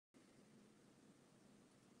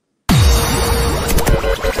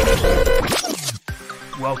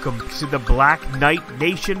Welcome to the Black Knight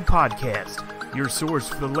Nation podcast, your source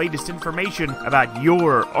for the latest information about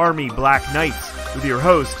your Army Black Knights, with your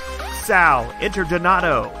host, Sal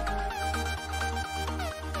Interdonato.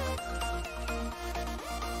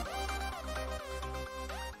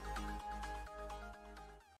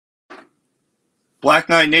 Black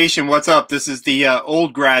Knight Nation, what's up? This is the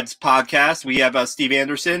Old Grads podcast. We have Steve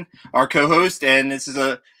Anderson, our co-host, and this is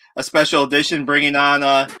a special edition bringing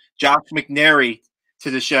on Josh McNary to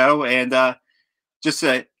the show. And this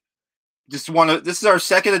is our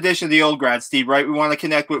second edition of the Old Grads, Steve, right? We want to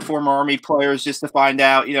connect with former Army players just to find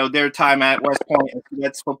out, their time at West Point and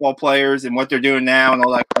Cadets football players and what they're doing now and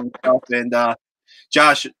all that kind of stuff. And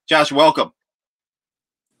Josh, welcome.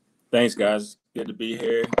 Thanks, guys. Good to be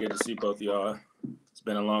here. Good to see both of y'all. It's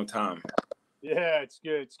been a long time. Yeah, it's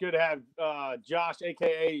good. It's good to have Josh,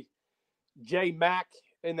 a.k.a. J Mac,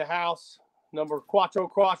 in the house. Number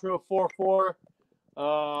Quattro 44.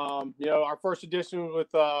 Our first edition with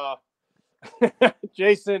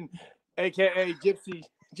Jason, a.k.a. Gypsy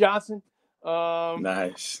Johnson.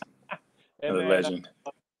 Nice. And Another legend.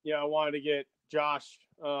 I wanted to get Josh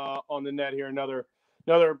on the net here, another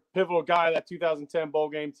pivotal guy of that 2010 bowl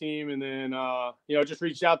game team. And then, just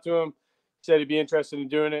reached out to him. Said he'd be interested in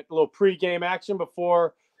doing it. A little pre-game action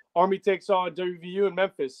before Army takes on WVU in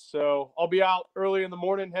Memphis. So I'll be out early in the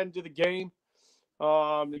morning heading to the game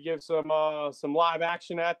to give some live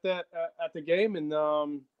action at the game.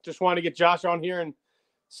 And just wanted to get Josh on here and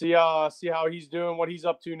see how he's doing, what he's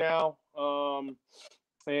up to now,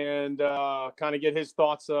 and kind of get his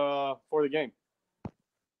thoughts for the game.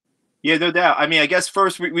 Yeah, no doubt. I mean, I guess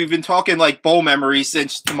first we've been talking like bowl memories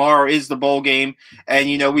since tomorrow is the bowl game. And,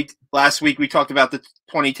 last week we talked about the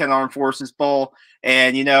 2010 Armed Forces Bowl.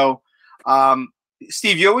 And,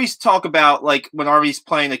 Steve, you always talk about like when Army's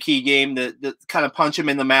playing a key game that kind of punch him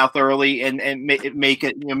in the mouth early and make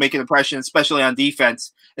an impression, especially on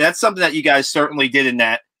defense. And that's something that you guys certainly did in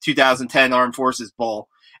that 2010 Armed Forces Bowl.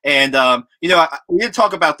 And, we didn't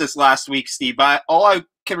talk about this last week, Steve, but all I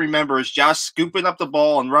can remember is Josh scooping up the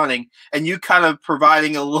ball and running, and you kind of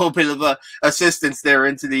providing a little bit of assistance there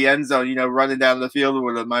into the end zone, running down the field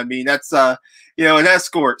with him. I mean, that's, an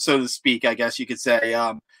escort, so to speak, I guess you could say.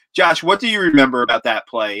 Josh, what do you remember about that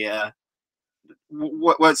play?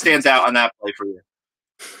 What stands out on that play for you?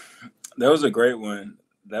 That was a great one.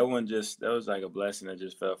 That was like a blessing that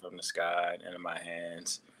just fell from the sky into my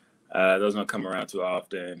hands. Those don't come around too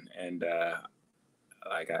often, and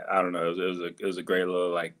I don't know, it was a great little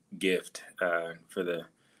like gift for the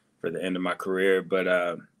end of my career. But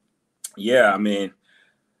I mean,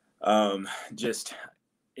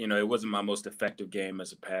 it wasn't my most effective game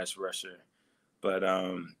as a pass rusher, but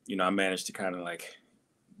I managed to kind of like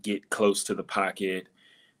get close to the pocket,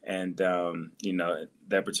 and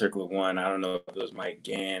that particular one, I don't know if it was Mike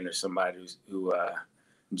Gann or somebody who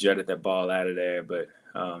jutted that ball out of there, but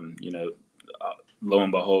lo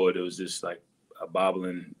and behold, it was just like a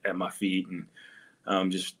bobbling at my feet,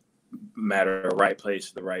 and just matter of right place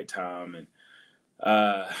at the right time. And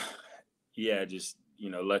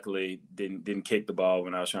luckily didn't kick the ball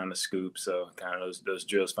when I was trying to scoop. So kind of those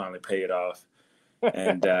drills finally paid off.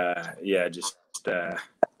 And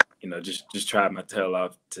just tried my tail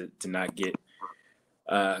off to not get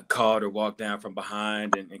caught or walk down from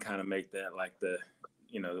behind and kind of make that like the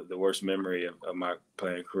worst memory of my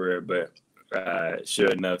playing career. But sure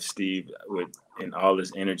enough, Steve, in all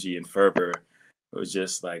his energy and fervor, it was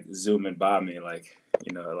just like zooming by me, like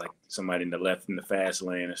somebody in the left in the fast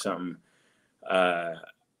lane or something. I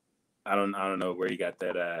don't know where he got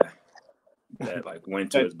that like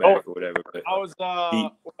went to his back or whatever. But I was I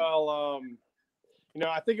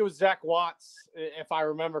think it was Zach Watts, if I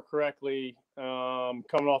remember correctly,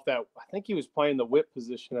 coming off that. I think he was playing the whip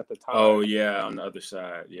position at the time. Oh yeah, on the other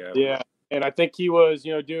side, yeah. Yeah. And I think he was,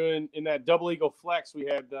 doing in that double eagle flex. We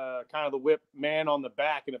had kind of the whip man on the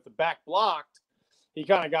back, and if the back blocked, he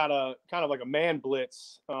kind of got like a man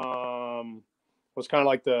blitz. Was kind of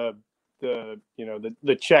like the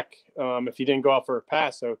check if he didn't go out for a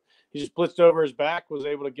pass. So he just blitzed over his back, was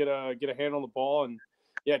able to get a hand on the ball, and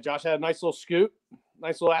yeah, Josh had a nice little scoop,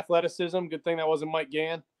 nice little athleticism. Good thing that wasn't Mike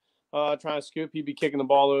Gann trying to scoop. He'd be kicking the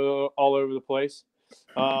ball all over the place.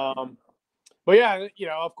 But yeah,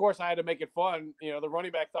 of course I had to make it fun. The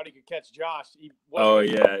running back thought he could catch Josh.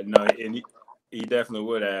 And he definitely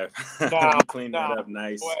would have. Cleaned that up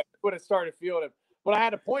nice. Would have started fielding, but I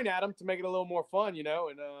had to point at him to make it a little more fun, and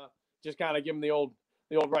just kind of give him the old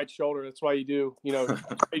right shoulder. That's why you do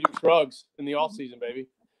shrugs in the off season, baby.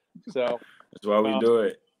 So that's why we do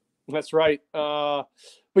it. That's right. But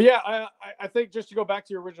yeah, I think just to go back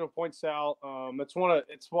to your original point, Sal,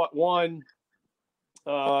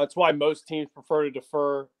 That's why most teams prefer to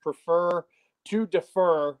defer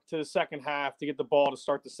to the second half to get the ball to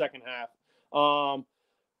start the second half.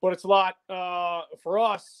 But it's a lot for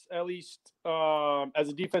us, at least as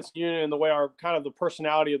a defensive unit, and the way our kind of the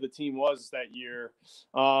personality of the team was that year.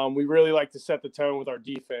 We really like to set the tone with our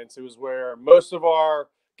defense. It was where most of our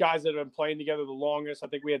guys that have been playing together the longest. I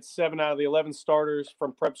think we had 7 out of the 11 starters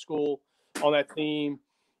from prep school on that team.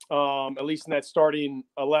 At least in that starting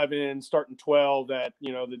 11, starting 12, that,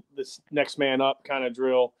 you know, this next man up kind of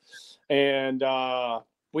drill. And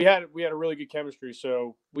we had a really good chemistry.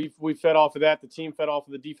 So we fed off of that. The team fed off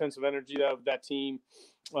of the defensive energy of that team.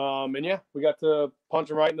 And yeah, we got to punch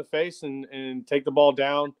them right in the face and take the ball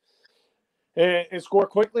down and score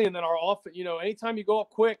quickly. And then our offense, you know, anytime you go up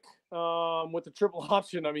quick with the triple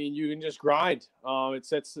option, I mean, you can just grind. It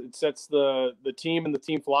sets the team and the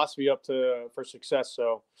team philosophy up for success.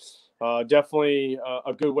 So definitely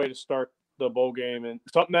a good way to start the bowl game, and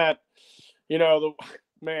something that, you know,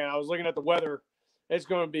 I was looking at the weather. It's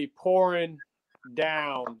going to be pouring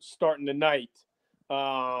down starting tonight.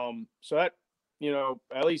 So that, you know,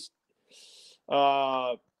 at least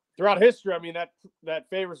throughout history, I mean, that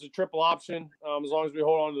favors the triple option as long as we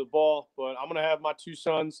hold on to the ball. But I'm going to have my 2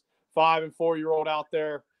 sons, 5 and 4-year-old, out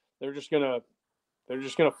there. They're just gonna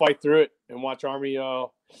fight through it and watch Army,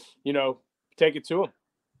 you know, take it to them.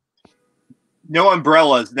 No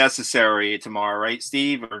umbrellas necessary tomorrow, right,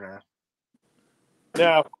 Steve? Or no?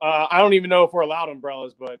 No, I don't even know if we're allowed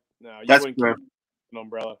umbrellas, but no, you wouldn't keep an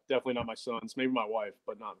umbrella. Definitely not my sons. Maybe my wife,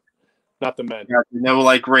 but not the men. No,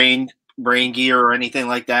 like rain gear or anything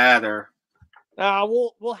like that, or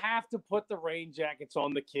we'll have to put the rain jackets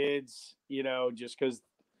on the kids, you know, just because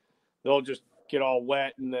they'll just get all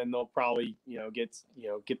wet, and then they'll probably, you know, get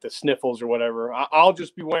the sniffles or whatever. I'll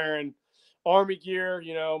just be wearing Army gear,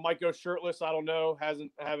 you know, might go shirtless. I don't know.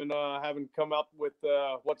 Haven't come up with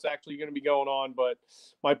what's actually going to be going on, but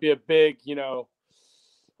might be a big, you know,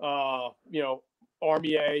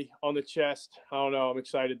 Army A on the chest. I don't know. I'm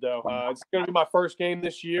excited though. It's going to be my first game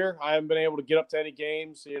this year. I haven't been able to get up to any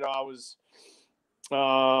games. You know, I was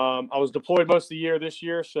deployed most of the year this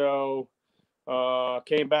year, so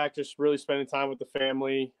came back just really spending time with the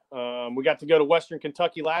family. We got to go to Western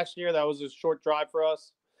Kentucky last year. That was a short drive for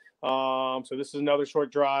us. So this is another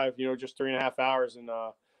short drive, you know, just 3.5 hours, and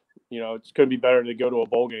you know, it's going to be better to go to a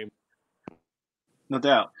bowl game. No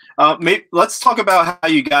doubt. Let's talk about how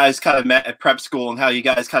you guys kind of met at prep school and how you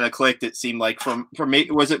guys kind of clicked. It seemed like from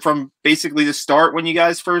was it from basically the start when you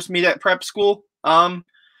guys first meet at prep school?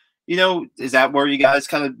 You know, is that where you guys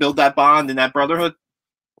kind of build that bond and that brotherhood?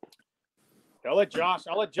 I'll let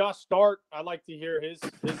Josh start. I'd like to hear his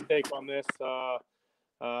take on this.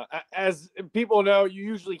 As people know, you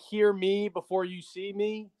usually hear me before you see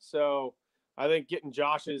me, so I think getting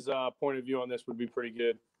Josh's point of view on this would be pretty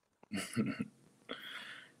good.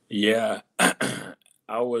 Yeah,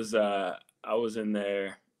 I was in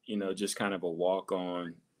there, you know, just kind of a walk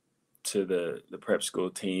on to the prep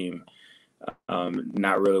school team.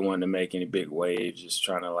 Not really wanting to make any big waves, just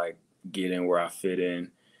trying to like get in where I fit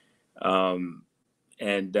in.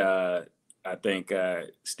 I think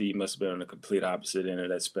Steve must have been on the complete opposite end of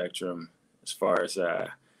that spectrum as far as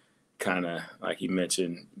kind of, like he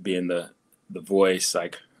mentioned, being the voice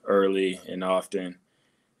like early and often,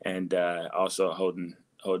 and also holding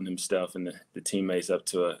himself and the teammates up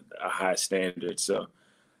to a high standard. So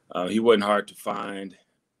he wasn't hard to find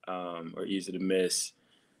or easy to miss.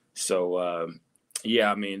 So,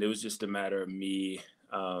 yeah, I mean, it was just a matter of me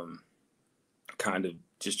kind of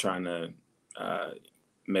just trying to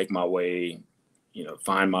make my way, you know,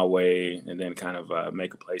 find my way, and then kind of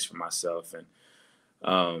make a place for myself. And,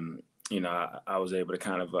 you know, I was able to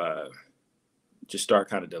kind of just start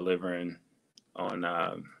kind of delivering on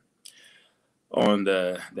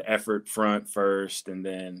the effort front first, and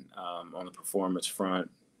then on the performance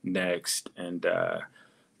front next. And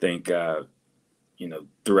think, you know,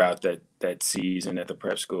 throughout that season at the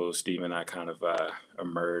prep school, Steve and I kind of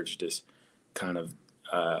emerged as kind of,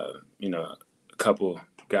 you know, a couple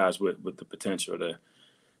guys with the potential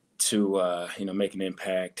to you know, make an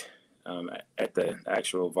impact at the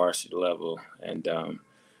actual varsity level. And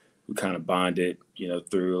we kind of bonded, you know,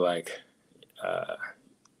 through like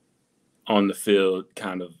on the field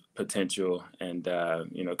kind of potential, and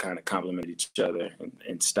you know, kind of complement each other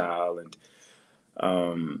in style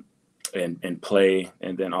and play.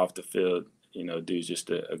 And then off the field, you know, dude's just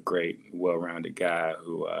a great, well-rounded guy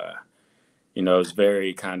who you know, is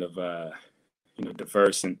very kind of you know,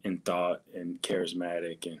 diverse in thought and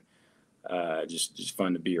charismatic, and just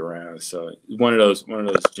fun to be around. So one of those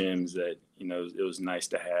gyms that, you know, it was nice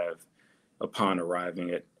to have upon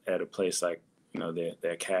arriving at a place like the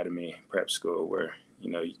academy prep school where,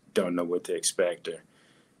 you don't know what to expect or,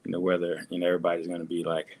 whether, everybody's going to be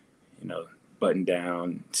like, buttoned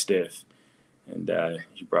down, stiff. And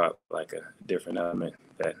you brought like a different element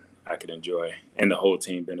that I could enjoy and the whole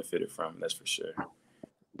team benefited from. That's for sure.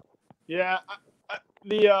 Yeah.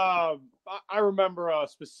 I remember a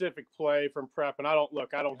specific play from prep, and I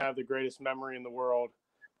don't have the greatest memory in the world.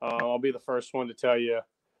 I'll be the first one to tell you,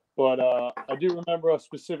 but I do remember a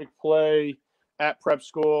specific play at prep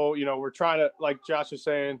school. We're trying to, like Josh was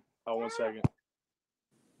saying. Oh, 1 second.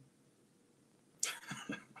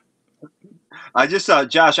 I just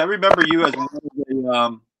Josh, I remember you as one of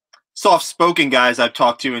the soft-spoken guys I've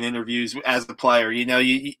talked to in interviews as a player.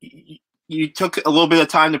 You took a little bit of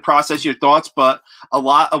time to process your thoughts, but a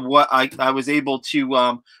lot of what I was able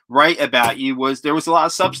to write about you there was a lot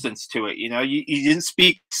of substance to it. You didn't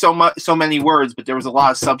speak so many words, but there was a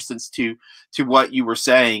lot of substance to what you were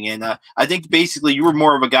saying. And I think basically you were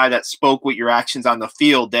more of a guy that spoke with your actions on the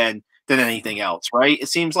field than anything else, right? It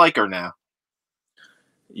seems like, or now.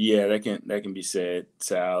 Yeah, that can be said,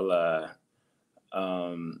 Sal.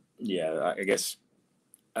 Yeah, I guess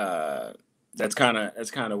that's kind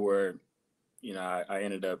of where I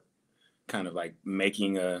ended up kind of like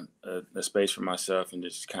making a space for myself and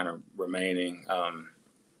just kind of remaining.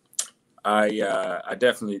 I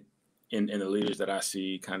definitely in the leaders that I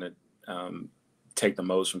see kind of take the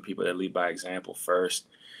most from people that lead by example first,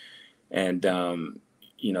 and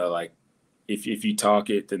like if you talk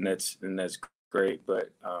it, then that's great,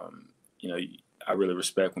 but I really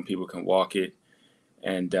respect when people can walk it,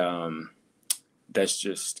 and that's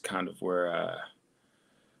just kind of where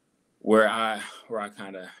I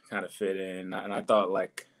kind of fit in. And I thought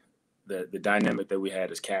like the dynamic that we had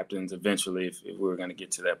as captains eventually, if we were going to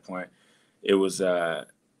get to that point, it was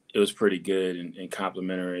pretty good and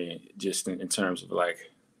complimentary just in terms of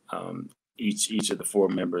like each of the four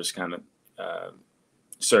members kind of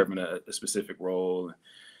serving a specific role.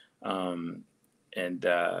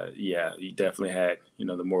 Yeah, you definitely had,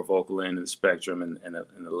 the more vocal end of the spectrum and the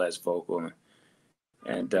less vocal.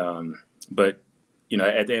 But,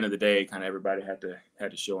 at the end of the day, kind of everybody had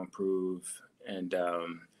to show and prove and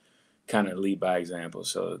kind of lead by example.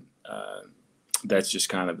 So that's just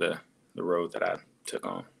kind of the road that I took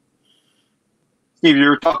on. Steve, you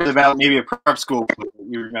were talking about maybe a prep school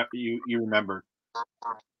you remember.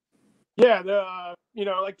 Yeah,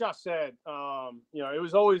 like Josh said, it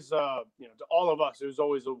was always, to all of us, it was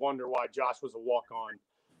always a wonder why Josh was a walk-on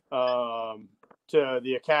to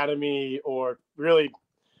the academy or really,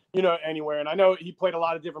 anywhere. And I know he played a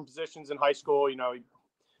lot of different positions in high school.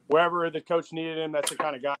 Wherever the coach needed him, that's the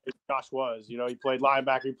kind of guy Josh was. He played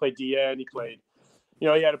linebacker, he played DN, he played, he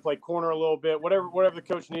had to play corner a little bit. Whatever the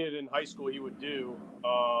coach needed in high school, he would do.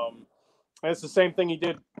 And it's the same thing he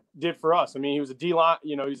did for us. I mean, he was a D line,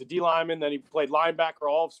 he was a D lineman. Then he played linebacker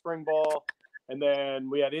all of spring ball, and then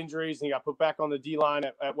we had injuries, and he got put back on the D line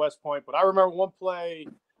at West Point. But I remember one play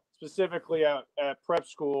specifically at prep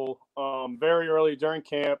school, very early during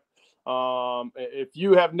camp. If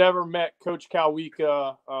you have never met Coach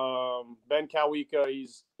Calwika, Ben Calwika,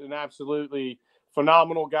 he's an absolutely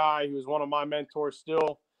phenomenal guy. He was one of my mentors.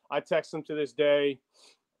 Still, I text him to this day.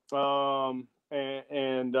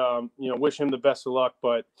 And wish him the best of luck.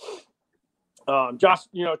 But Josh,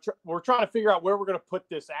 we're trying to figure out where we're going to put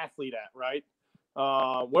this athlete at, right?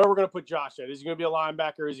 Where we're going to put Josh at. Is he going to be a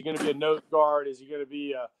linebacker? Is he going to be a nose guard? Is he going to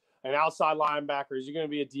be an outside linebacker? Is he going to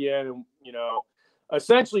be a DN? And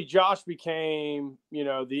essentially, Josh became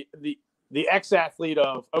the ex-athlete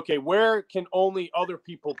of, okay, where can only other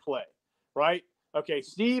people play, right? Okay,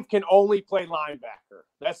 Steve can only play linebacker.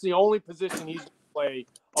 That's the only position he's going to play.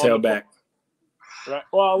 Tailback. Right.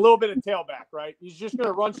 Well, a little bit of tailback, right? He's just going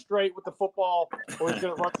to run straight with the football, or he's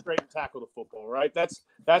going to run straight and tackle the football, right? That's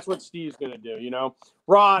what Steve's going to do,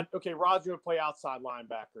 Rod's going to play outside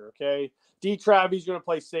linebacker, okay? D-Trav, he's going to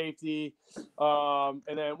play safety. And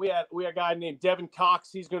then we had a guy named Devin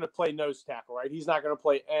Cox. He's going to play nose tackle, right? He's not going to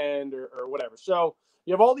play end or whatever. So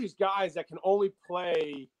you have all these guys that can only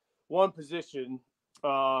play one position.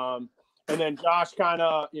 And then Josh kind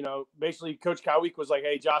of, basically Coach Cowick was like,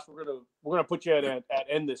 "Hey, Josh, we're gonna put you at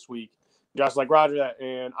end this week." Josh like, "Roger that."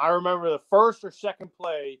 And I remember the first or second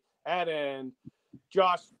play at end,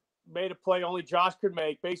 Josh made a play only Josh could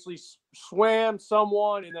make. Basically, swam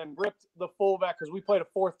someone and then ripped the fullback because we played a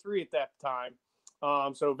 4-3 at that time,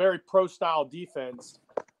 so very pro style defense.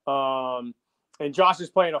 And Josh is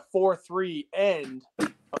playing a 4-3 end,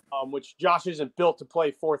 which Josh isn't built to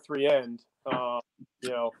play 4-3 end,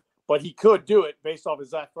 but he could do it based off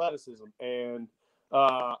his athleticism. And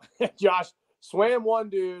Josh swam one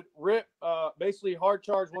dude, ripped, basically hard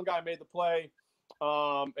charge. One guy made the play.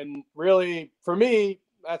 And really, for me,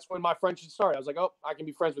 that's when my friendship started. I was like, oh, I can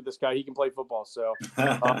be friends with this guy. He can play football. So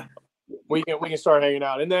we can start hanging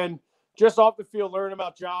out. And then just off the field, learning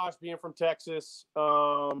about Josh, being from Texas,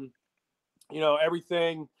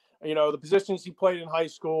 everything, the positions he played in high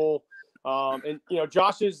school. And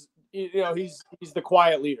Josh is, he's the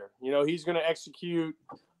quiet leader. He's going to execute.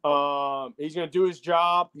 He's going to do his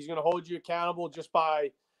job. He's going to hold you accountable just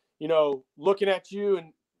by, looking at you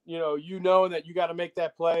and, knowing that you got to make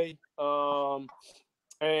that play.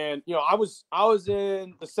 And I was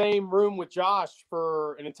in the same room with Josh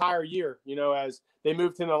for an entire year, as they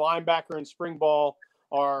moved him to linebacker in spring ball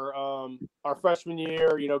our freshman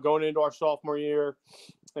year, going into our sophomore year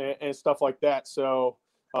and stuff like that. So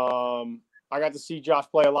I got to see Josh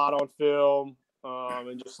play a lot on film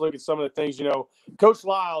and just look at some of the things, Coach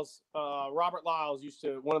Lyles, Robert Lyles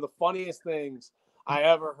one of the funniest things I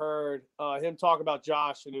ever heard him talk about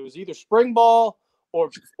Josh, and it was either spring ball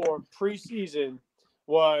or preseason,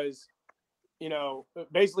 was,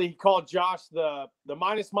 basically he called Josh the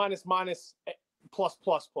minus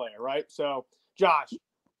plus player, right? So Josh,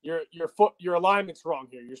 your alignment's wrong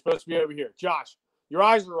here. You're supposed to be over here. Josh, your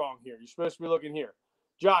eyes are wrong here. You're supposed to be looking here.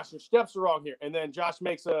 Josh, your steps are wrong here. And then Josh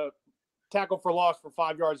makes a tackle for loss for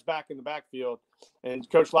 5 yards back in the backfield. And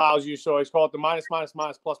Coach Lyles used to always call it the minus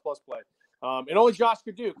plus play. And only Josh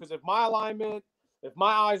could do, because if my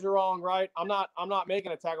eyes are wrong, right, I'm not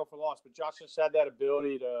making a tackle for loss. But Josh just had that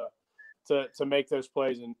ability to make those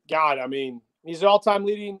plays. And God, I mean, he's the all-time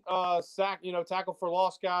leading sack, tackle for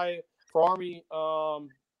loss guy for Army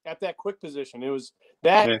at that quick position. It was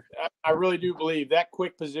that. Yeah. I really do believe that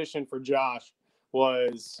quick position for Josh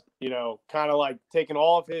was, kind of like taking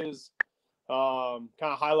all of his, kind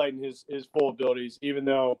of highlighting his full abilities, even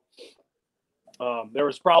though there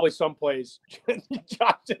was probably some plays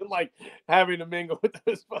Josh didn't like having to mingle with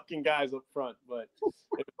those fucking guys up front, but it was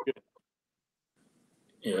good.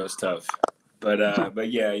 Yeah, it was tough. But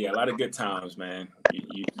yeah, a lot of good times, man.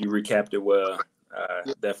 You recapped it well.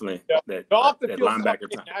 Definitely that linebacker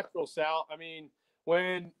time. Natural, Sal. I mean,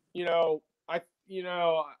 when I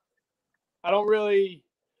don't really,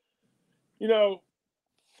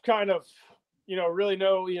 kind of, really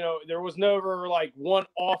know, there was never like one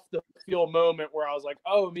off the field moment where I was like,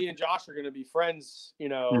 oh, me and Josh are going to be friends.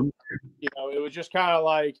 It was just kind of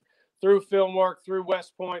like through film work, through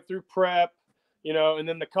West Point, through prep, and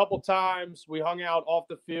then the couple times we hung out off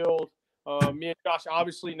the field. Me and Josh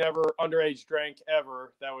obviously never underage drank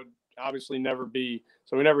ever. That would obviously never be.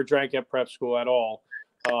 So we never drank at prep school at all.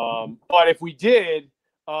 But if we did,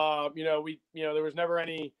 there was never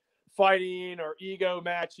any fighting or ego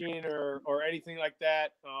matching or anything like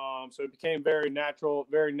that. So it became very natural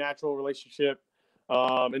relationship.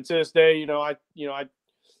 And to this day,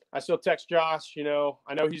 I still text Josh. I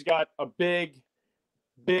know he's got a big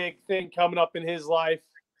thing coming up in his life.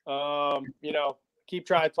 Keep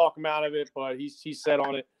trying to talk him out of it, but he's set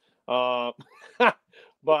on it.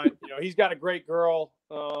 But he's got a great girl,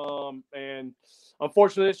 and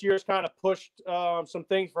unfortunately this year's kind of pushed some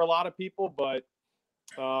things for a lot of people, but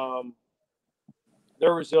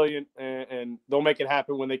they're resilient and they'll make it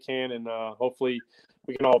happen when they can, and hopefully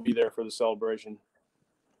we can all be there for the celebration.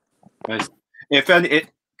 Nice. If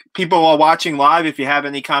people are watching live, if you have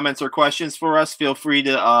any comments or questions for us, feel free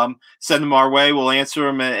to send them our way. We'll answer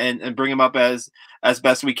them and bring them up as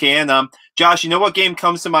best we can. Josh, what game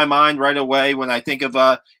comes to my mind right away when I think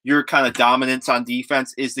of your kind of dominance on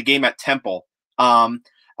defense is the game at Temple.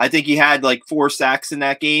 I think you had like 4 sacks in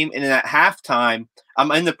that game, and then at halftime,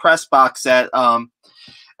 I'm in the press box at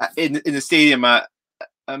in the stadium at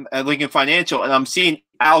Lincoln Financial, and I'm seeing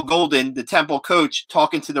Al Golden, the Temple coach,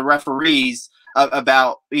 talking to the referees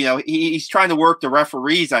about, he's trying to work the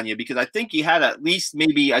referees on you, because I think he had at least,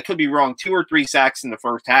 maybe I could be wrong, 2 or 3 sacks in the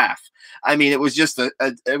first half. I mean, it was just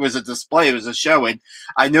it was a display, it was a show. And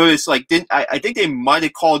I noticed, I think they might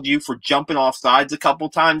have called you for jumping off sides a couple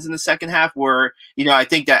times in the second half, where, I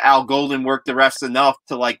think that Al Golden worked the refs enough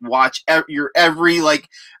to watch your every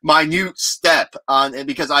minute step on, and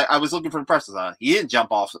because I was looking for impressions on, he didn't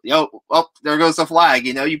jump off. There goes the fflag.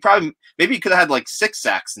 Maybe you could have had 6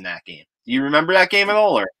 sacks in that game. Do you remember that game at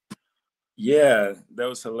all? Or? Yeah, that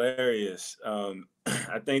was hilarious.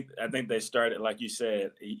 I think they started, like you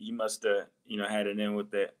said, he must have had it in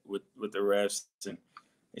with the refs, and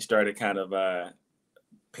they started kind of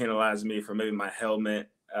penalizing me for maybe my helmet,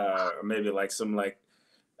 or maybe some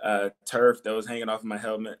turf that was hanging off my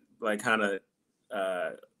helmet, kind of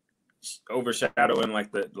overshadowing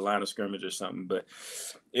the line of scrimmage or something. But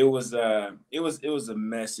it was a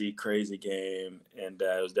messy, crazy game, and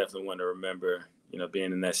it was definitely one to remember.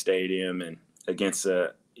 Being in that stadium and against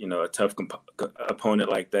a a tough opponent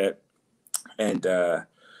like that.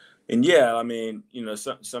 And yeah, I mean,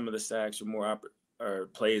 some of the sacks were more or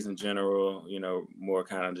plays in general, more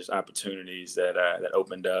kind of just opportunities that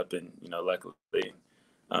opened up, and luckily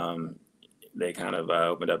they kind of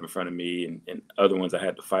opened up in front of me, and other ones I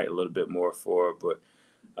had to fight a little bit more for. But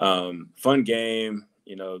fun game,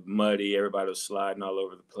 muddy. Everybody was sliding all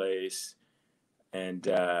over the place, and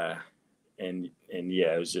yeah,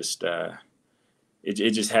 it was just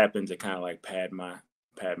it just happened to kind of like pad my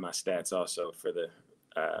stats also for the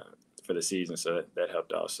season, so that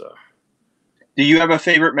helped also. Do you have a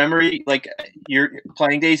favorite memory, like your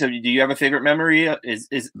playing days? Do you have a favorite memory? Is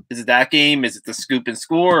it that game? Is it the scoop and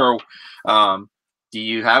score, or do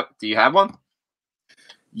you have one?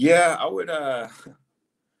 Yeah, I would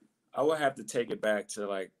have to take it back to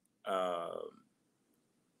like I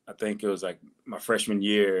think it was like my freshman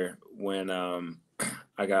year when I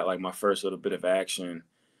got like my first little bit of action,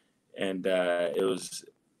 and it was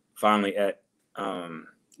finally at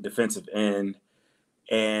defensive end.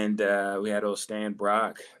 And we had old Stan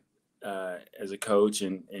Brock as a coach,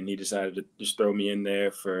 and he decided to just throw me in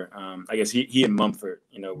there for, I guess he and Mumford,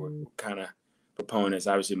 were kind of proponents.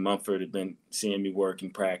 Obviously, Mumford had been seeing me work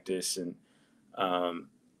in practice, and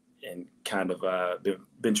kind of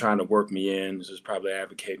been trying to work me in. Was probably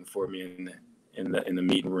advocating for me in the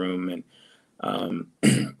meeting room, and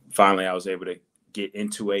finally I was able to get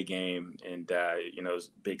into a game, and it was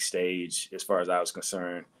a big stage as far as I was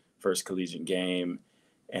concerned, first collegiate game.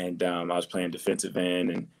 And I was playing defensive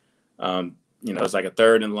end, and it was like a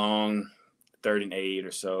 3rd and long, 3rd and 8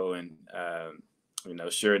 or so, and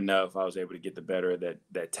sure enough, I was able to get the better of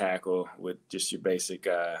that tackle with just your basic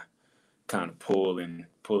kind of pull and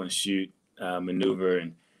shoot maneuver,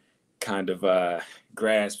 and kind of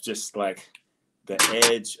grasp just like the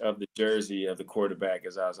edge of the jersey of the quarterback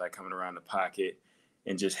as I was like coming around the pocket,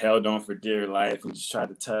 and just held on for dear life and just tried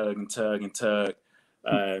to tug and tug and tug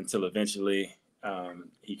until eventually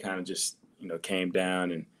he kind of just came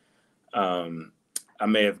down, and I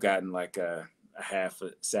may have gotten like a half a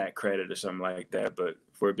sack credit or something like that, but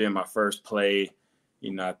for it being my first play,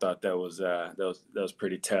 I thought that was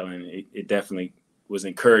pretty telling. It definitely was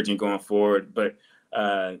encouraging going forward, but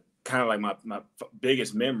kind of like my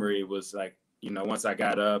biggest memory was like once I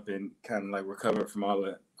got up and kind of like recovered from all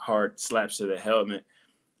the hard slaps to the helmet,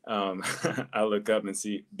 I look up and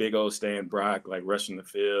see big old Stan Brock like rushing the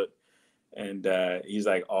field. And he's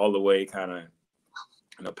like all the way kind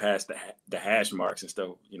of past the hash marks and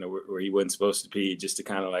stuff, where he wasn't supposed to be, just to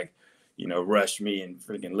kind of like, rush me and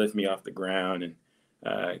freaking lift me off the ground and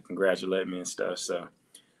congratulate me and stuff. So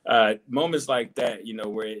moments like that,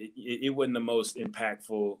 where it wasn't the most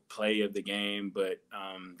impactful play of the game, but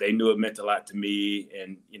they knew it meant a lot to me.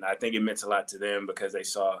 And, I think it meant a lot to them because they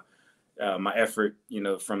saw my effort,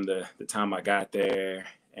 from the time I got there.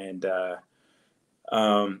 And,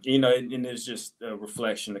 and it's just a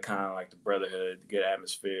reflection of kind of like the brotherhood, the good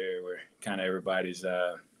atmosphere where kind of everybody's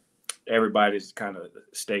kind of a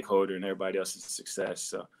stakeholder in everybody else's success.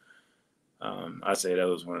 So I'd say that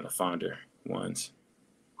was one of the fonder ones.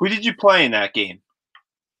 Who did you play in that game?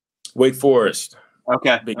 Wake Forest.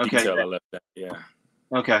 Okay. Big detail I left that. Yeah.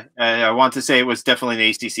 Okay. I want to say it was definitely an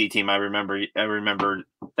ACC team. I remember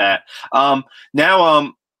that.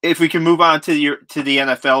 Now, if we can move on to the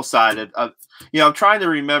NFL side of I'm trying to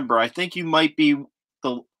remember. I think you might be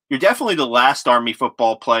you're definitely the last Army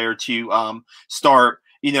football player to start,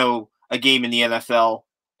 a game in the NFL.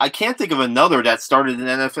 I can't think of another that started an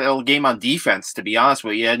NFL game on defense, to be honest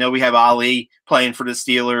with you. I know we have Ali playing for the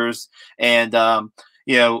Steelers, and now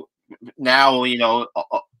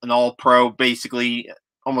an all-pro, basically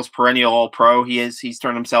almost perennial all-pro. He's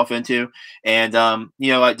turned himself into, and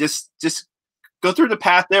just go through the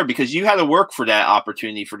path there, because you had to work for that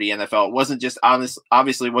opportunity for the NFL. It wasn't just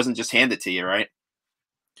obviously it wasn't just handed to you, right?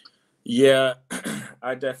 Yeah,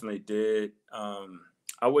 I definitely did.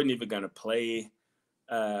 I wasn't even going to play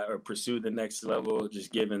or pursue the next level,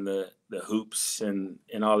 just given the hoops and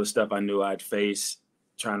all the stuff I knew I'd face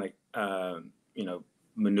trying to,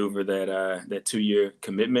 maneuver that 2-year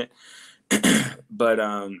commitment. But,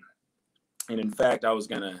 and in fact, I was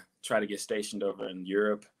going to try to get stationed over in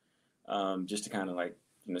Europe, just to kind of like,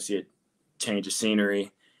 see a change of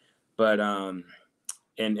scenery. But, and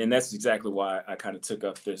that's exactly why I kind of took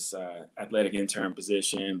up this athletic intern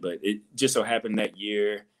position. But it just so happened that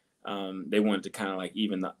year, they wanted to kind of like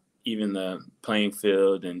even the playing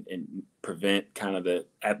field and prevent kind of the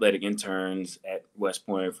athletic interns at West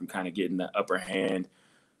Point from kind of getting the upper hand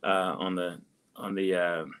on the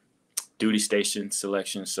duty station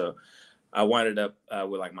selection. So I winded up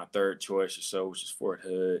with like my third choice or so, which is Fort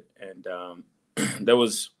Hood. And that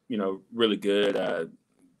was, really good.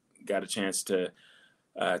 Got a chance to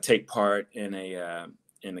take part in a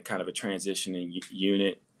kind of a transitioning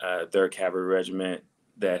unit, 3rd Cavalry Regiment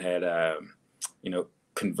that had,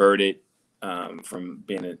 converted from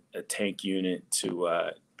being a tank unit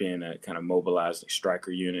to being a kind of mobilized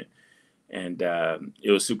striker unit. And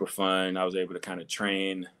it was super fun. I was able to kind of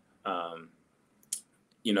train, kind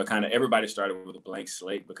of everybody started with a blank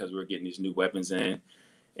slate because we were getting these new weapons in.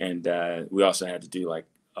 And we also had to do like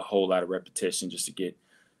a whole lot of repetition just to get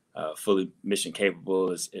fully mission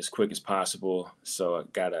capable as quick as possible. So I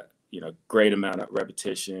got a great amount of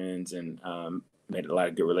repetitions and made a lot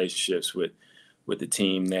of good relationships with the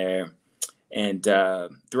team there. And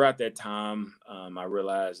throughout that time, I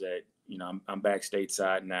realized that I'm back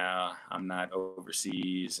stateside now. I'm not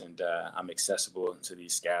overseas, and I'm accessible to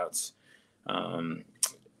these scouts. I'm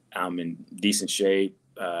in decent shape.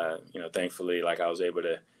 Thankfully, like I was able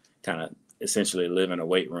to kind of essentially live in a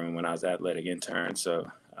weight room when I was athletic intern.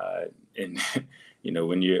 So,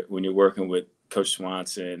 when you're working with Coach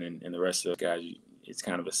Swanson and the rest of those guys, it's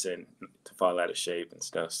kind of a sin to fall out of shape and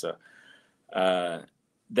stuff. So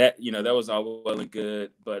that was all well and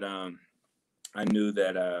good, but I knew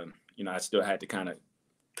that I still had to kind of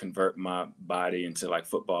convert my body into like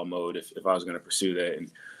football mode if I was going to pursue that.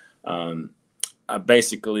 And I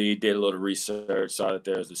basically did a little research, saw that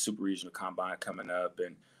there was a super regional combine coming up,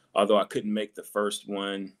 and although I couldn't make the first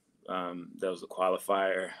one, that was the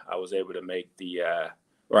qualifier, I was able to make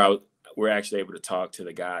we're actually able to talk to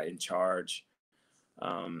the guy in charge,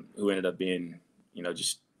 who ended up being,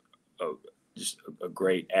 just a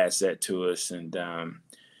great asset to us. And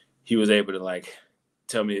he was able to like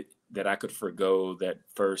tell me that I could forego that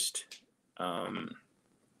first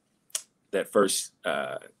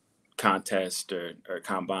contest or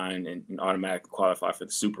combine and automatically qualify for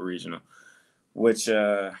the super regional, which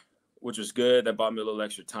was good. That bought me a little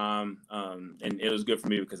extra time. And it was good for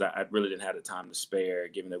me because I really didn't have the time to spare,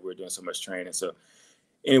 given that we were doing so much training. So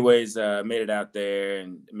anyways, made it out there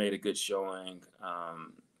and made a good showing.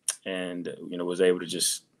 And was able to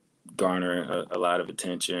just garner a lot of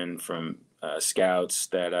attention from scouts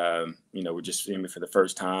that, were just seeing me for the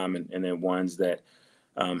first time. And then ones that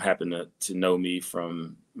happened to know me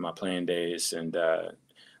from my playing days. And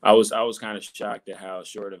I was kind of shocked at how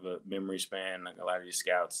short of a memory span like a lot of these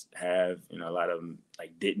scouts have. A lot of them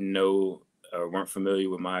like didn't know or weren't familiar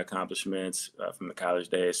with my accomplishments from the college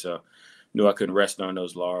days. So knew I couldn't rest on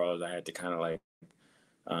those laurels. I had to kind of like,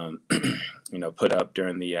 put up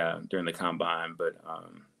during the combine. But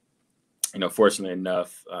fortunately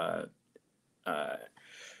enough,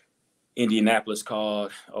 Indianapolis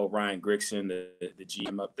called Ryan Grigson, the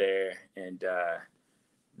GM up there, and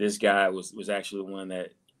this guy was actually the one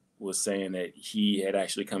that was saying that he had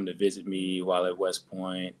actually come to visit me while at West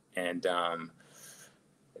Point. And I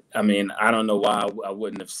don't know why I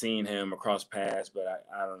wouldn't have seen him across paths, but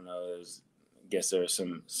I don't know. I guess there was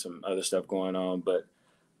some other stuff going on, but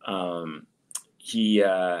he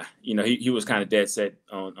was kind of dead set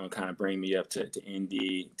on kind of bringing me up to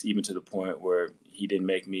Indy, even to the point where he didn't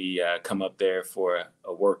make me come up there for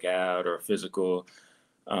a workout or a physical.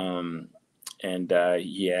 And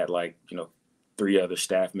he had 3 other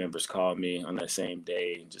staff members call me on that same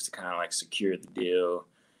day just to kind of like secure the deal.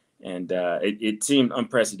 And it seemed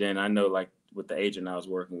unprecedented. I know like with the agent I was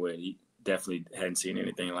working with, he definitely hadn't seen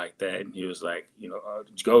anything like that. And he was like,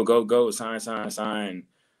 go, sign.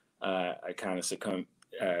 I kind of succumbed,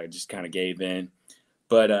 just kind of gave in.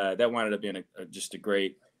 But that wound up being just a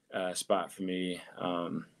great spot for me.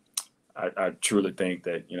 I truly think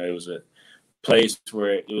that, it was a place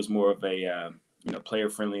where it was more of a,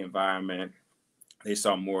 player-friendly environment. They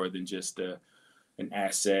saw more than just an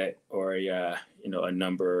asset or a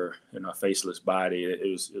number, a faceless body. It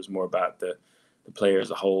was more about the player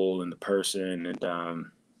as a whole and the person. And,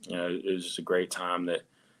 it was just a great time that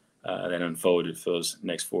unfolded for those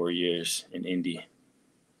next 4 years in Indy.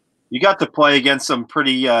 You got to play against some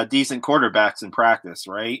pretty decent quarterbacks in practice,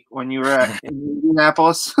 right? When you were in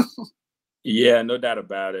Indianapolis. Yeah, no doubt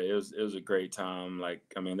about it. It was a great time.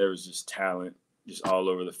 There was just talent just all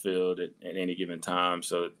over the field at any given time.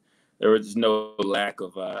 So there was no lack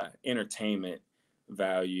of entertainment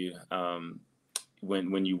value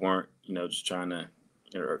when you weren't, just trying to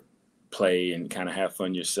play and kind of have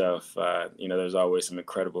fun yourself. There's always some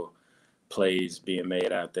incredible plays being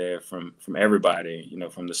made out there from everybody,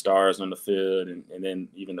 from the stars on the field and then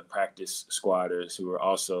even the practice squatters who were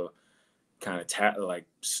also kind of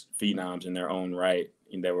phenoms in their own right,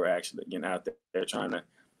 and they were actually getting out there trying to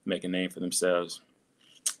make a name for themselves.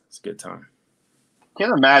 It's a good time.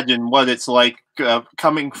 Can't imagine what it's like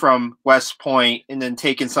coming from West Point and then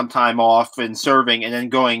taking some time off and serving and then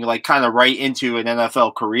going like kind of right into an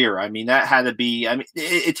NFL career. I mean, that had to be. I mean,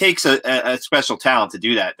 it takes a special talent to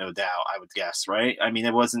do that, no doubt. I would guess, right? I mean,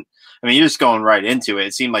 it wasn't. I mean, you're just going right into it.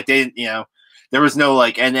 It seemed like they, there was no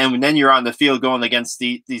like, and then you're on the field going against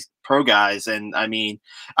these pro guys, and I mean,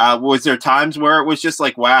 was there times where it was just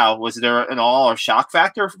like, wow, was there an all or shock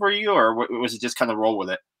factor for you, or was it just kind of roll with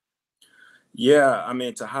it? Yeah, I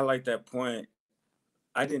mean, to highlight that point,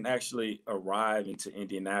 I didn't actually arrive into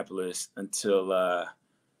Indianapolis until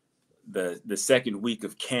the second week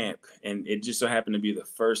of camp, and it just so happened to be the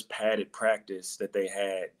first padded practice that they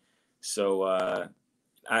had. So I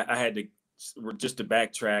had to just to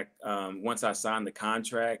backtrack. Once I signed the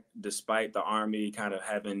contract, despite the Army kind of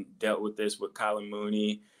having dealt with this with Colin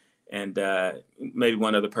Mooney and maybe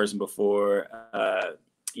one other person before, I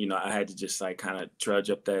had to just like kind of trudge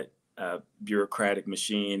up that bureaucratic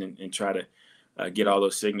machine and try to get all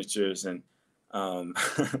those signatures. And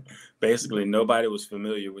basically nobody was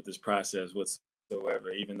familiar with this process whatsoever,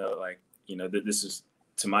 even though this is,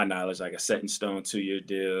 to my knowledge, like a set in stone 2-year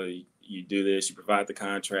deal. You do this, you provide the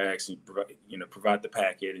contracts, you provide the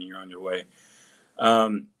packet, and you're on your way.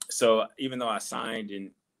 So even though I signed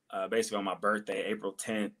in basically on my birthday, April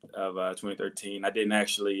 10th of 2013, I didn't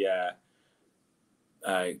actually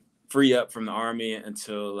free up from the Army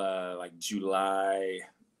until like July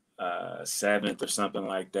 7th or something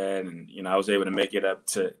like that. And, I was able to make it up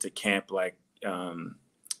to camp like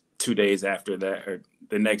 2 days after that, or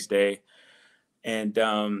the next day. And,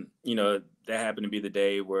 that happened to be the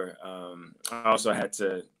day where I also had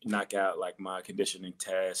to knock out like my conditioning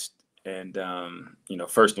test and,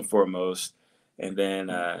 first and foremost, and then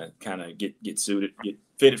kind of get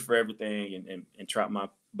fitted for everything and trot my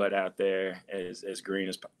butt out there as green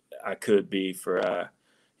as I could be for,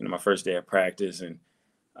 my first day of practice. And,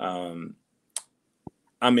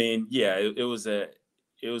 I mean, yeah, it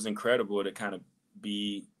was incredible to kind of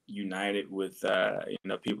be united with,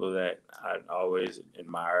 people that I'd always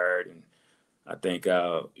admired. And I think,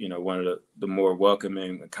 one of the more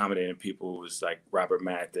welcoming, accommodating people was like Robert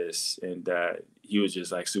Mathis. And he was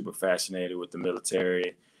just like super fascinated with the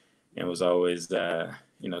military and was always, kind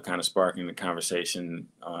of sparking the conversation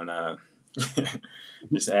on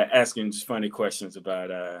just asking just funny questions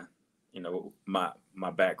about,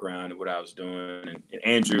 my background and what I was doing. And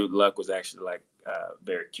Andrew Luck was actually like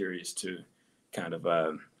very curious too, kind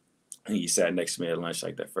of, he sat next to me at lunch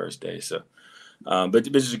like that first day. So, but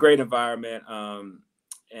it's a great environment.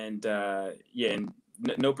 And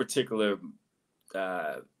no particular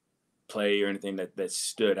play or anything that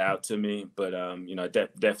stood out to me, but I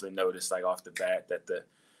definitely noticed like off the bat that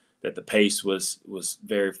the pace was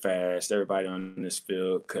very fast. Everybody on this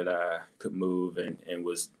field could move and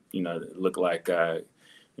was, look like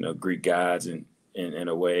Greek gods in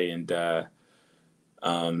a way. And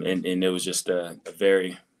it was just a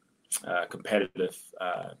very competitive,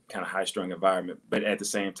 kind of high-strung environment, but at the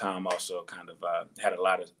same time also kind of had a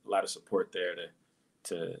lot of support there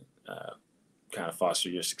to kind of foster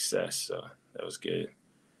your success. So that was good.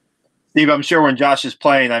 Steve, I'm sure when Josh is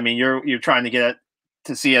playing, I mean, you're trying to get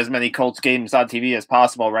to see as many Colts games on TV as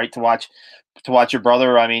possible, right? To watch your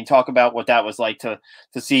brother. I mean, talk about what that was like to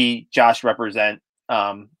see Josh represent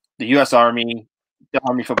the U.S. Army, the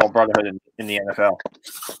Army Football Brotherhood in the NFL.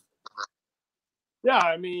 Yeah,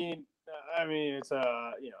 I mean, it's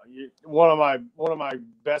one of my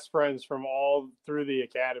best friends from all through the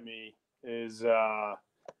academy has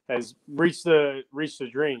reached the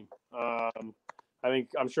dream.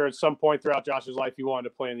 I'm sure at some point throughout Josh's life he wanted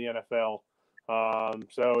to play in the NFL.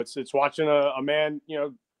 So it's watching a man,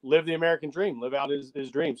 live the American dream, live out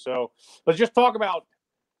his dream. So let's just talk about,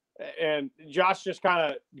 and Josh just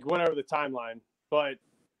kind of went over the timeline, but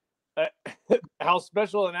how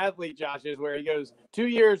special an athlete Josh is, where he goes 2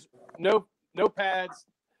 years, no pads,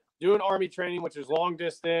 doing Army training, which is long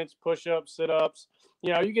distance, push-ups, sit-ups.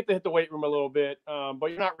 You get to hit the weight room a little bit, but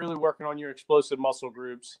you're not really working on your explosive muscle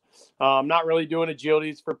groups. Not really doing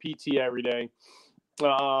agilities for PT every day.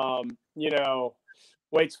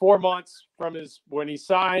 Waits 4 months from when he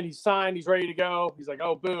signed, he's ready to go. He's like,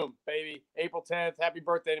 oh, boom, baby, April 10th, happy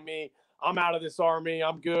birthday to me. I'm out of this Army.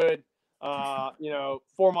 I'm good. 4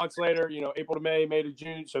 months later, April to May, May to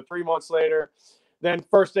June. So 3 months later, then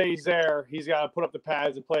first day he's there, he's got to put up the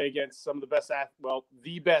pads and play against some of the best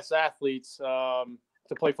athletes to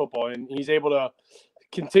play football. And he's able to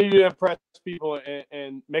continue to impress people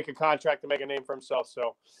and make a contract to make a name for himself.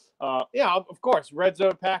 So, of course, red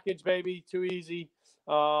zone package, baby, too easy.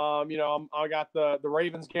 I got the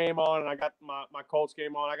Ravens game on, and I got my Colts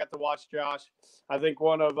game on. I got to watch Josh. I think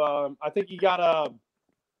he got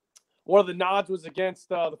one of the nods was against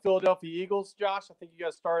the Philadelphia Eagles. Josh, I think you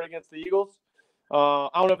guys started against the Eagles. I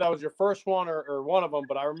don't know if that was your first one or one of them,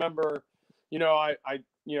 but I remember, I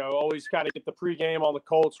always kind of get the pregame on the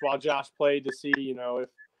Colts while Josh played to see,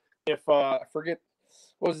 if I forget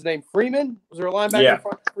what was his name, Freeman? Was there a linebacker in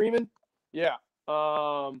front of Freeman? Yeah.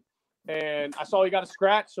 And I saw he got a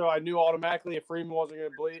scratch, so I knew automatically if Freeman wasn't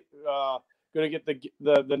going to get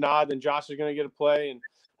the nod, then Josh is going to get a play. And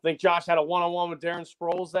I think Josh had a one-on-one with Darren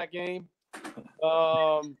Sproles that game.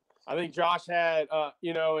 I think Josh had,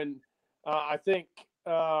 I think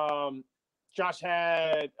Josh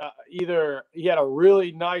had either he had a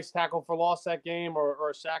really nice tackle for loss that game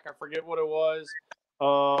or a sack. I forget what it was.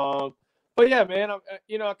 But yeah, man,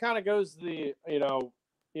 it kind of goes the,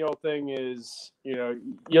 thing is,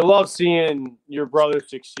 you love seeing your brother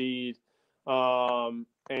succeed. And,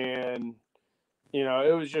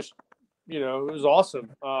 it was just, it was awesome.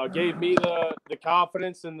 Gave me the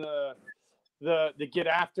confidence and the get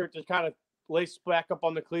after it to kind of lace back up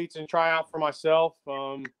on the cleats and try out for myself.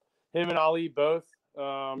 Him and Ali both.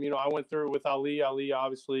 I went through with Ali. Ali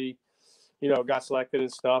obviously, got selected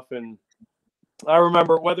and stuff. And I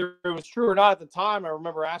remember whether it was true or not at the time, I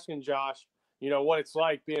remember asking Josh, what it's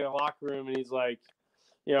like being in a locker room. And he's like,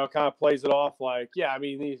 kind of plays it off like, yeah, I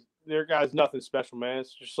mean, their guys, nothing special, man.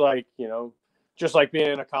 It's just like, just like being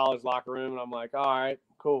in a college locker room. And I'm like, all right,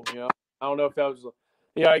 cool. I don't know if that was,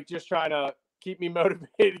 like just trying to keep me motivated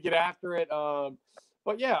to get after it.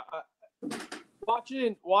 But yeah,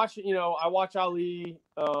 watching, I watch Ali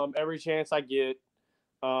every chance I get.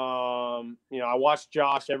 I watch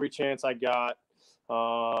Josh every chance I got.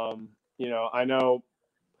 I know,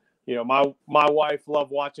 my wife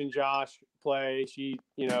loved watching Josh play. She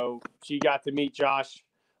got to meet Josh,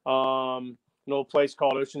 an old place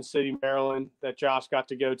called Ocean City, Maryland, that Josh got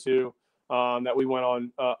to go to, that we went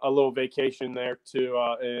on a little vacation there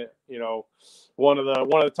to, one of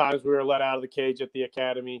the times we were let out of the cage at the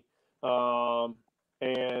academy.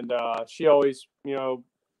 And she always,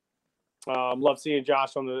 loved seeing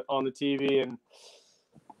Josh on the TV. And,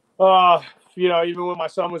 even when my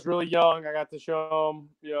son was really young, I got to show him,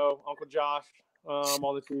 Uncle Josh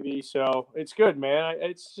on the TV. So it's good, man.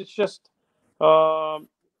 It's just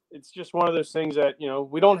one of those things that,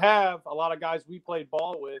 we don't have a lot of guys we played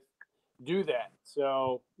ball with do that.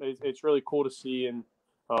 So it's really cool to see. And,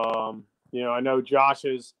 I know Josh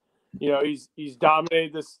is, he's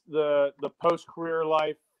dominated the post-career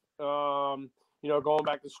life, going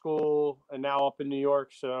back to school and now up in New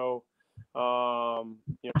York. So,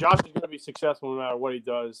 Josh is going to be successful no matter what he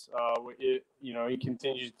does. He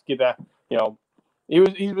continues to get that, he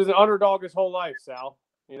was an underdog his whole life, Sal.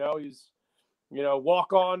 He's,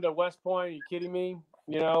 walk on to West Point. Are you kidding me?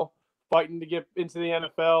 Fighting to get into the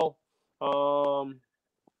NFL.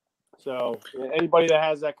 So anybody that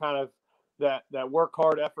has that kind of that work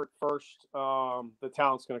hard effort first, the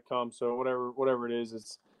talent's going to come. So whatever it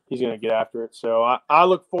is, he's going to get after it. So I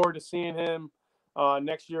look forward to seeing him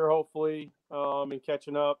next year, hopefully, and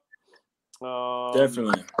catching up.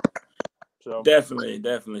 Definitely. So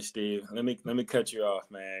definitely, Steve. Let me cut you off,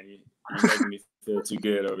 man. You're making me feel too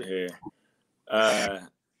good over here.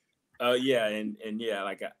 Yeah, and yeah,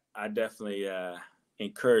 like I definitely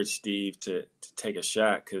encourage Steve to take a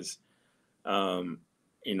shot because,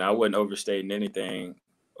 I wasn't overstating anything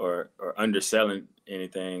or underselling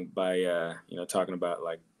anything by talking about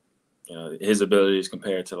like his abilities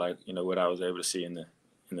compared to like what I was able to see in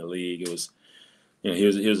the league. It was he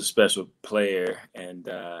was a special player and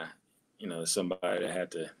somebody that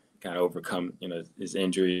had to kind of overcome his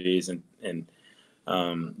injuries and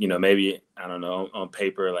maybe I don't know on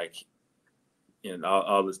paper like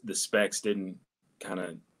all the specs didn't kind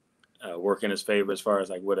of work in his favor as far as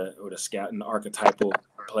like what a scout and archetypal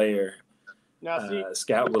player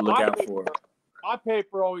scout would look out for. My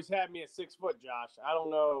paper always had me at 6 foot, Josh. I don't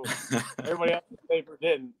know. Everybody else's paper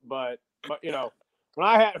didn't, but when I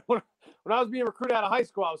was being recruited out of high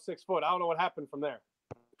school, I was 6 foot. I don't know what happened from there.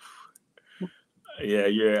 Yeah,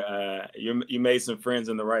 you made some friends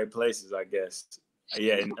in the right places, I guess.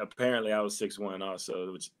 Yeah, and apparently I was 6'1"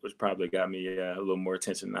 also, which probably got me a little more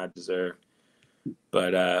attention than I deserved.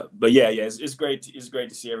 But yeah, it's great. It's great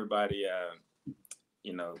to see everybody,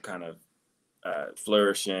 kind of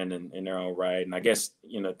flourishing in their own right. And I guess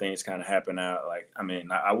things kind of happen out. Like I mean,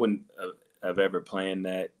 I wouldn't have ever planned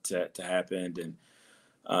that to happen. And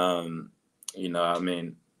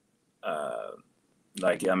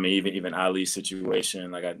even Ali's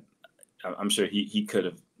situation, like I'm sure he could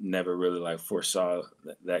have never really like foresaw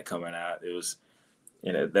that coming out. It was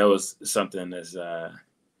that was something that's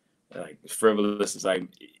like frivolous. It's like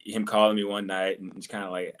him calling me one night and just kind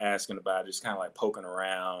of like asking about it, just kind of like poking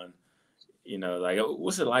around, like,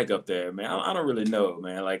 what's it like up there, man? I don't really know,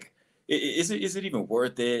 man. Like, is it even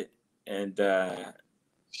worth it? And,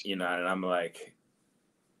 and I'm like,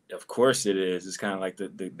 of course it is. It's kind of like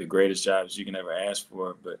the greatest jobs you can ever ask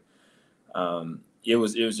for. But it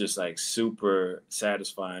was just like super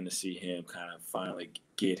satisfying to see him kind of finally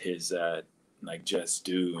get his like just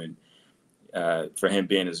due. And for him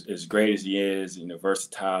being as great as he is,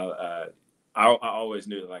 versatile. I always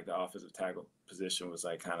knew that, like, the offensive tackle position was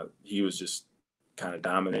like he was just kind of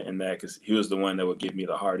dominant in that, because he was the one that would give me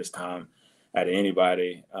the hardest time out of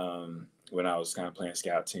anybody when I was kind of playing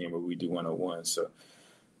scout team where we do 101. So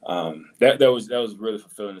that was really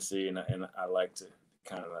fulfilling to see, and I like to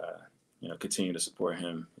kind of continue to support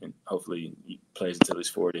him, and hopefully he plays until he's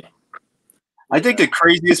 40. I think the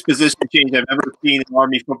craziest position change I've ever seen in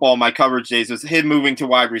Army football in my coverage days was him moving to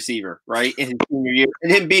wide receiver, right, in his senior year, and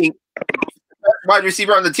him being wide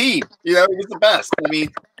receiver on the team. He was the best. I mean,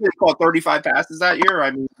 he caught 35 passes that year.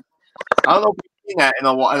 I mean, I don't know if we've seen that in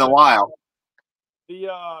a while.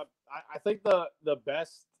 I think the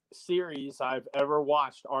best series I've ever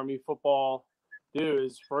watched Army football do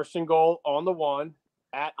is 1st and goal on the 1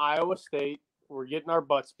 at Iowa State. We're getting our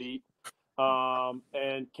butts beat.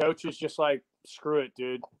 And coach is just like, screw it,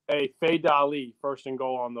 dude. Hey, fade to Ali, 1st and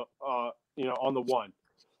goal on the on the 1.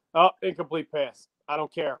 Oh, incomplete pass. I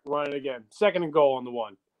don't care. Run it again. 2nd and goal on the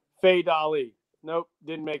 1. Fade to Ali. Nope,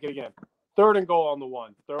 didn't make it again. 3rd and goal on the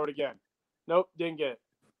 1. Throw it again. Nope, didn't get it.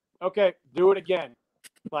 Okay, do it again.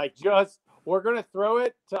 Like, we're gonna throw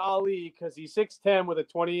it to Ali because he's 6'10" with a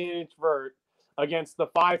 28-inch vert against the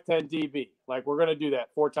 5'10" DB. Like, we're gonna do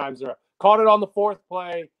that 4 times in a row. Caught it on the 4th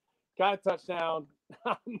play. Got a touchdown.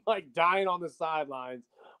 I'm like dying on the sidelines.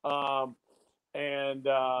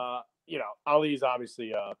 Ali's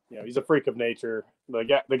obviously, he's a freak of nature.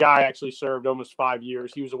 The guy actually served almost 5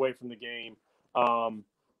 years. He was away from the game,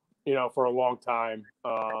 for a long time.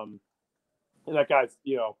 And that guy's,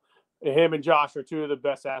 him and Josh are 2 of the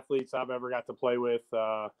best athletes I've ever got to play with.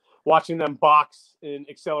 Watching them box in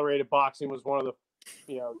accelerated boxing was one of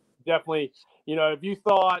the, definitely, if you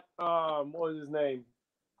thought, what was his name?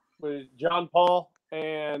 Was John Paul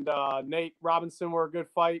and Nate Robinson were a good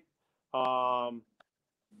fight. That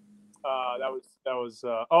was.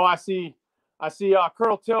 I see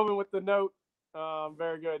Colonel Tillman with the note.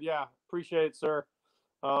 Very good. Yeah, appreciate it, sir.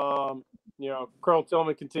 Colonel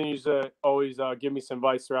Tillman continues to always give me some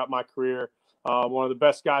advice throughout my career. One of the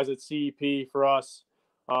best guys at CEP for us.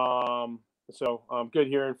 So good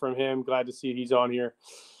hearing from him. Glad to see he's on here.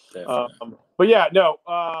 But yeah, no.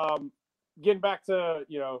 Getting back to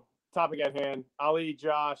topic at hand, Ali,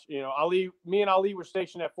 Josh. Me and Ali were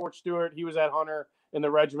stationed at Fort Stewart. He was at Hunter in the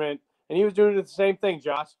regiment, and he was doing the same thing.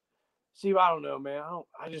 Josh, see, I don't know, man.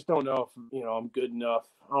 I just don't know if I'm good enough.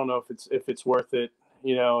 I don't know if it's worth it.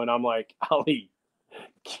 And I'm like, Ali,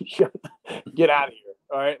 get out of here.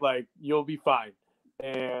 All right, like, you'll be fine.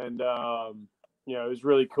 And it was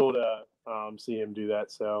really cool to see him do that.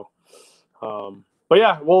 So, but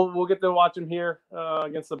yeah, we'll get to watch him here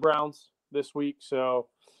against the Browns this week. So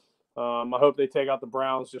I hope they take out the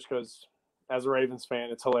Browns, just because, as a Ravens fan,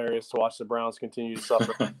 it's hilarious to watch the Browns continue to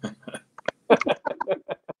suffer.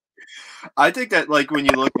 I think that, like, when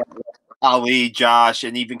you look at Ali, Josh,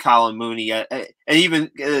 and even Colin Mooney, and even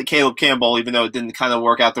Caleb Campbell, even though it didn't kind of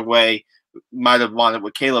work out the way might have wanted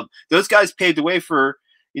with Caleb, those guys paved the way for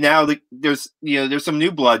there's some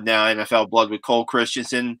new blood now, NFL blood, with Cole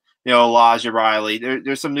Christensen, Elijah Riley.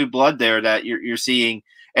 There's some new blood there that you're seeing,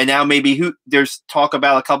 and now maybe there's talk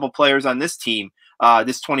about a couple players on this team,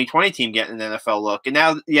 this 2020 team, getting an NFL look. And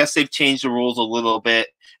now, yes, they've changed the rules a little bit,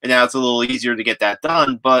 and now it's a little easier to get that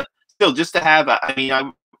done, but still, just to have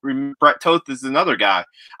Brett Toth is another guy.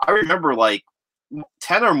 I remember like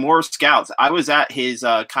 10 or more scouts. I was at his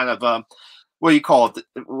what do you call it,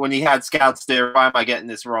 when he had scouts there? Why am I getting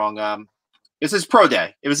this wrong? It's his pro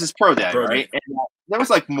day. It was his pro day, right? And there was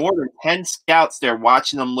like more than 10 scouts there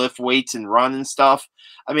watching them lift weights and run and stuff.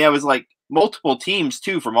 I mean, I was like multiple teams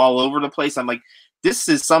too from all over the place. I'm like, this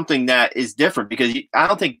is something that is different, because I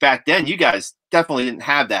don't think back then you guys definitely didn't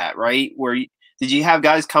have that, right? Did you have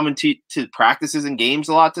guys coming to practices and games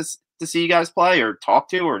a lot to see you guys play or talk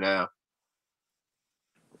to, or no?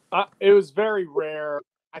 It was very rare.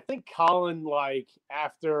 I think Colin, like,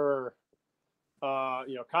 after, Colin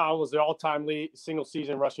was the all-time single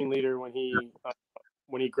season rushing leader when he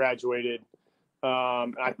graduated.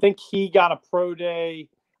 I think he got a pro day.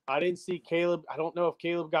 I didn't see Caleb. I don't know if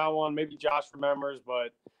Caleb got one. Maybe Josh remembers. But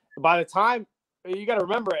by the time you got to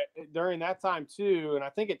remember it during that time too, and I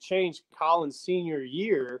think it changed Colin's senior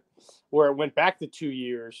year, where it went back to 2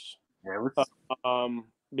 years. Yeah,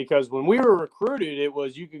 because when we were recruited, it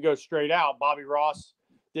was you could go straight out. Bobby Ross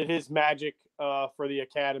did his magic for the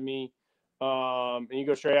academy, and you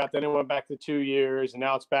go straight out. Then it went back to 2 years, and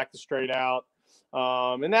now it's back to straight out.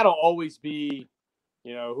 And that'll always be,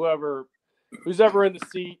 who's ever in the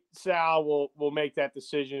seat, Sal will make that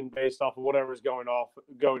decision based off of whatever's going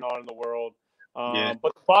on in the world. But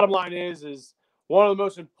the bottom line is one of the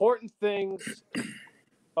most important things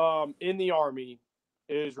in the Army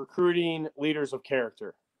is recruiting leaders of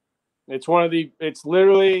character. It's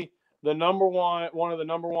literally one of the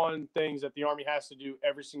number one things that the Army has to do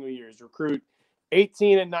every single year is recruit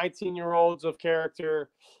 18 and 19-year-olds of character,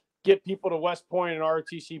 get people to West Point and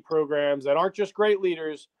ROTC programs that aren't just great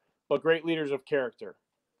leaders, but great leaders of character.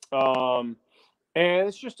 And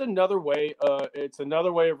it's just another way. It's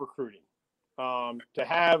another way of recruiting. To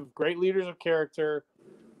have great leaders of character,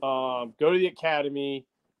 go to the academy,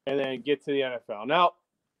 and then get to the NFL. Now,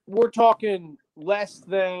 we're talking less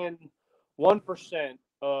than 1%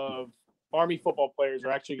 of Army football players are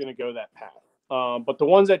actually going to go that path. But the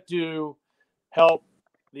ones that do help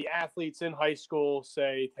the athletes in high school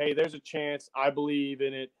say, hey, there's a chance. I believe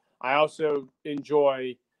in it. I also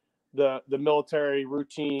enjoy the military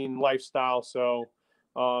routine lifestyle. So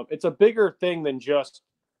it's a bigger thing than just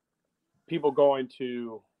people going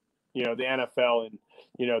to, the NFL and,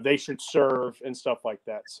 they should serve and stuff like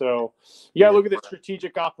that. So you got to look at the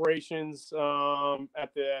strategic operations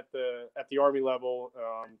at the Army level.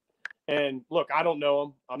 And look, I don't know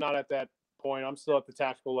them. I'm not at that point. I'm still at the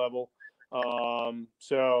tactical level.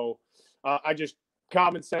 So I just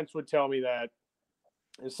common sense would tell me that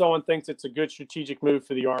if someone thinks it's a good strategic move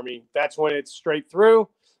for the Army, that's when it's straight through.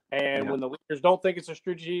 And when the leaders don't think it's a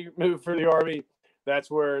strategic move for the Army,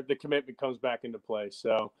 that's where the commitment comes back into play.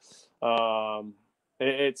 So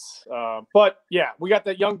but yeah, we got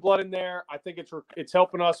that young blood in there. I think it's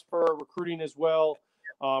helping us for recruiting as well.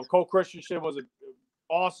 Cole Christensen was an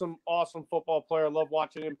awesome football player. I love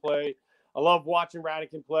watching him play. I love watching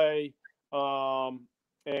Radican play.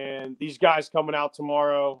 And these guys coming out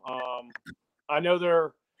tomorrow, I know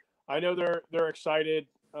they're excited.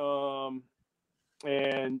 And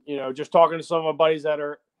just talking to some of my buddies that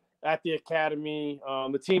are at the academy,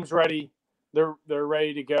 the team's ready. They're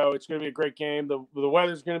ready to go. It's going to be a great game. The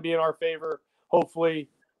weather's going to be in our favor, hopefully.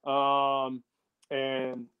 And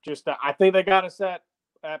just I think they got us at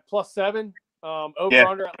 +7,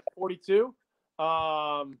 over/under at 42.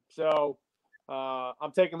 So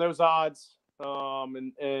I'm taking those odds,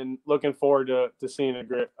 and looking forward to seeing a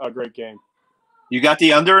great game. You got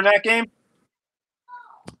the under in that game?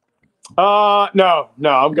 No,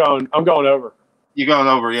 I'm going over. You're going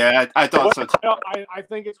over, yeah. I thought so. I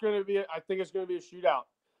think it's going to be. I think it's going to be a shootout.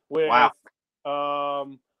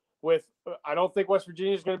 I don't think West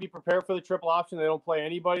Virginia is going to be prepared for the triple option. They don't play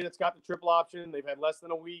anybody that's got the triple option. They've had less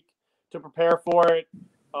than a week to prepare for it.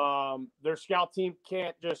 Their scout team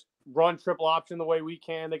can't just run triple option the way we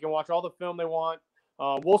can. They can watch all the film they want.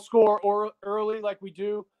 We'll score early like we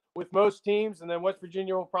do with most teams, and then West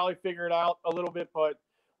Virginia will probably figure it out a little bit. But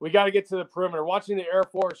we got to get to the perimeter. Watching the Air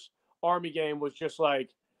Force Army game was just like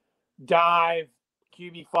dive,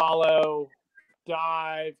 QB follow,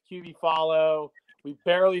 dive, QB follow. We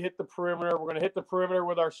barely hit the perimeter. We're going to hit the perimeter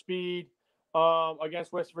with our speed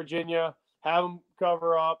against West Virginia. Have them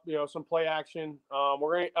cover up, some play action.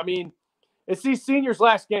 It's these seniors'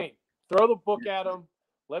 last game. Throw the book at them.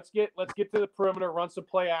 Let's get to the perimeter, run some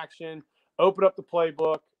play action, open up the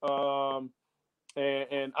playbook.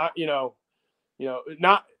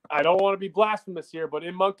 I don't want to be blasphemous here, but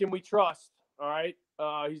in Monken we trust. All right,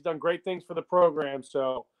 he's done great things for the program.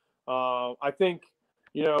 So I think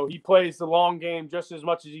he plays the long game just as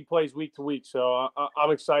much as he plays week to week. So I'm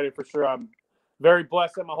excited for sure. I'm very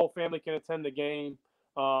blessed that my whole family can attend the game,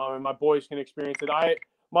 and my boys can experience it.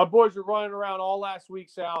 My boys were running around all last week,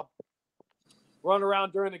 Sal. Running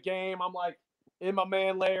around during the game. I'm like in my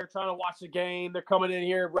man lair trying to watch the game. They're coming in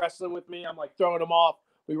here wrestling with me. I'm like throwing them off.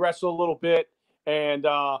 We wrestle a little bit, and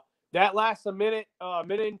that lasts a minute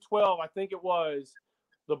and 12, I think it was.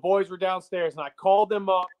 The boys were downstairs, and I called them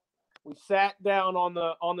up. We sat down on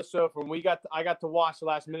the sofa, and I got to watch the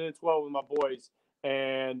last minute and 12 with my boys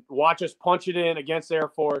and watch us punch it in against Air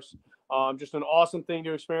Force. Just an awesome thing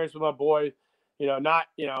to experience with my boy. I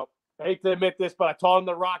hate to admit this, but I taught them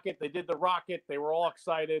the rocket. They did the rocket. They were all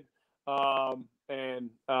excited. Just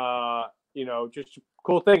a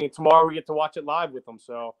cool thing. And tomorrow we get to watch it live with them.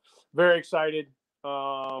 So very excited.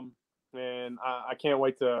 And I can't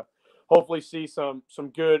wait to hopefully see some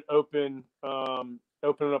good opening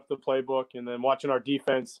up the playbook, and then watching our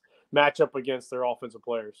defense match up against their offensive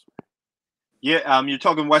players. Yeah, you're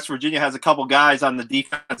talking West Virginia has a couple guys on the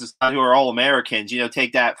defensive side who are all Americans.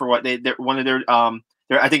 Take that for what they're one of their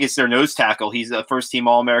I think it's their nose tackle. He's a first team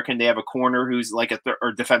All American. They have a corner who's like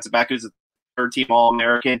or defensive back who's a third team All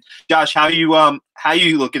American. Josh, how you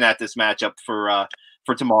looking at this matchup for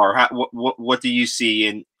tomorrow? What do you see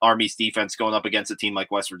in Army's defense going up against a team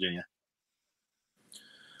like West Virginia?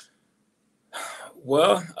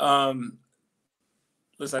 Well,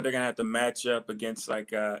 looks like they're gonna have to match up against like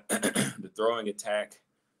the throwing attack,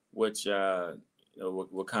 which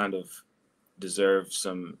will kind of deserve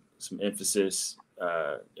some emphasis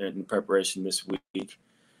in preparation this week.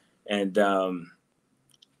 And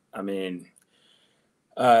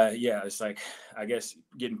it's like, I guess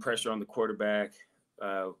getting pressure on the quarterback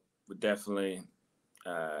would definitely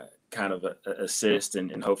kind of assist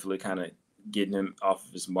and hopefully kind of getting him off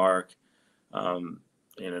of his mark. To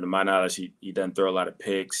my knowledge, he doesn't throw a lot of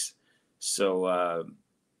picks. So,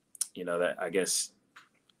 that I guess,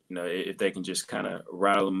 if they can just kind of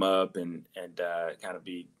rattle him up and kind of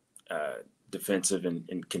be defensive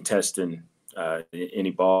and contesting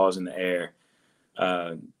any balls in the air,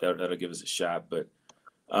 that'll give us a shot. But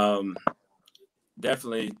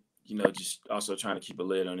definitely, just also trying to keep a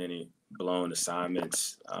lid on any blown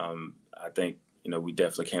assignments. I think, we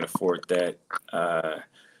definitely can't afford that.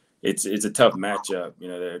 It's a tough matchup.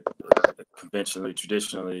 They're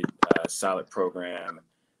traditionally solid program.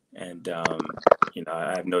 And,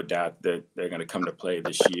 I have no doubt that they're going to come to play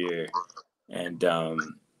this year. And,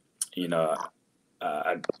 I'm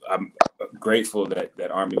grateful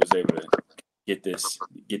that Army was able to get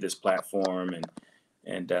this platform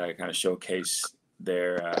and kind of showcase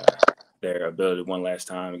their ability one last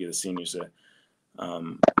time and give the seniors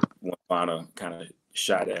one final kind of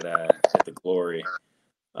shot at the glory.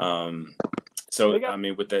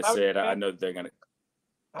 With that said, I know that they're going to.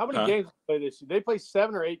 How many games they play this year? They play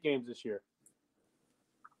 7 or 8 games this year.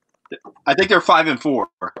 I think they're 5-4.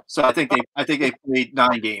 So I think they played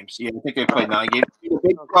 9 games. Yeah, I think they played 9 games. The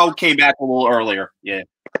Big 12 came back a little earlier. Yeah.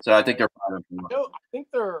 So I think they're 5-4. I think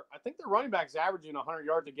their running back's averaging 100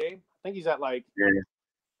 yards a game. I think he's at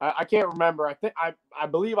I can't remember. I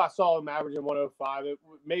believe I saw him averaging 105. It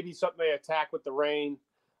may be something they attack with the rain.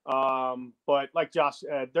 But like Josh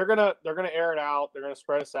said, they're gonna air it out. They're gonna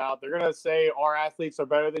spread us out. They're gonna say our athletes are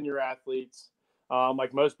better than your athletes,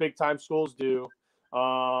 like most big time schools do.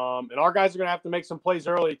 And our guys are gonna have to make some plays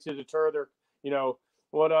early to deter their,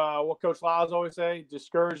 what Coach Lyles always say,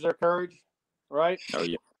 discourage their courage, right? Oh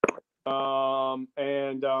yeah.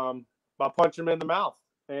 By punching them in the mouth,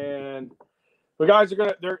 and the guys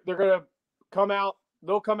are they're gonna come out.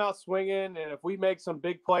 They'll come out swinging, and if we make some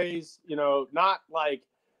big plays, not like,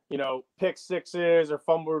 pick sixes or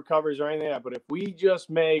fumble recoveries or anything like that. But if we just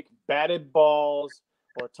make batted balls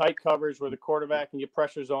or tight coverage where the quarterback can get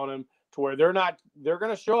pressures on them to where they're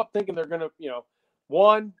going to show up thinking they're going to,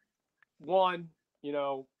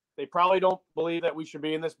 they probably don't believe that we should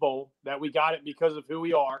be in this bowl, that we got it because of who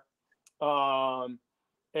we are,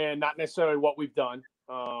 and not necessarily what we've done.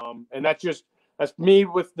 And that's me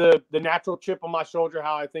with the natural chip on my shoulder,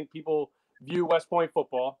 how I think people view West Point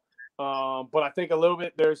football. But I think a little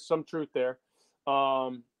bit there's some truth there.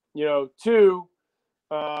 2,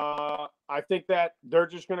 I think that they're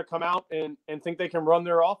just going to come out and think they can run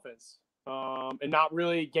their offense and not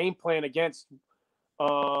really game plan against,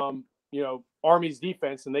 Army's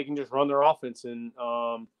defense, and they can just run their offense. And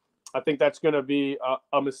I think that's going to be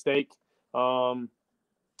a mistake. I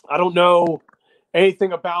don't know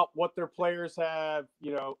anything about what their players have,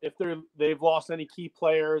 if they've lost any key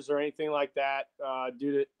players or anything like that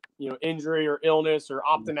due to, injury or illness or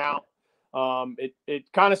opting out.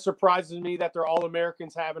 It kind of surprises me that their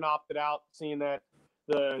All-Americans haven't opted out, seeing that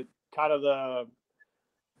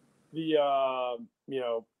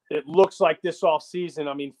it looks like this off season.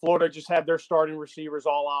 I mean, Florida just had their starting receivers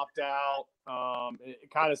all opt out.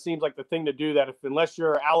 It kind of seems like the thing to do that unless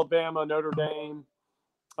you're Alabama, Notre Dame,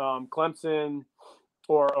 Clemson,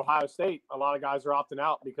 or Ohio State, a lot of guys are opting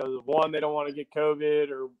out because of one, they don't want to get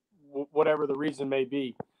COVID or whatever the reason may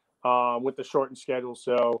be with the shortened schedule.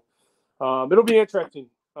 So it'll be interesting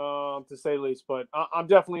to say the least, but I'm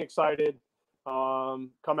definitely excited.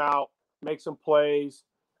 Come out, make some plays,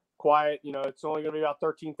 quiet. It's only going to be about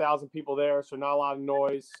 13,000 people there, so not a lot of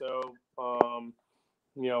noise. So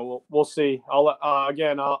we'll see. I'll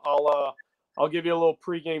give you a little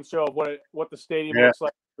pregame show of what the stadium looks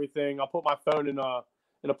like. Everything. I'll put my phone in a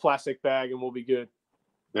plastic bag and we'll be good.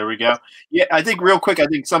 There we go. Yeah, I think real quick, I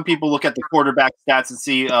think some people look at the quarterback stats and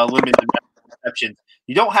see limited receptions.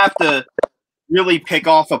 You don't have to really pick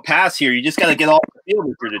off a pass here. You just got to get off the field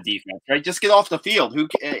if you're the defense, right? Just get off the field.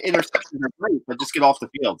 Interceptions are great, but just get off the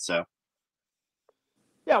field. So.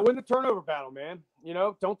 Yeah, win the turnover battle, man.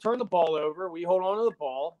 Don't turn the ball over. We hold on to the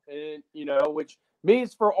ball, and which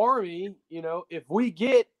means for Army, if we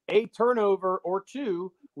get a turnover or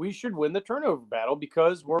two, we should win the turnover battle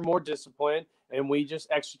because we're more disciplined and we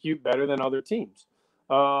just execute better than other teams.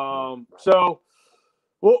 So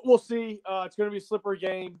we'll see. It's going to be a slippery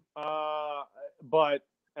game, but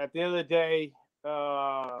at the end of the day,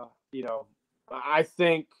 I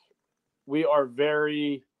think we are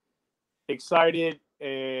very excited.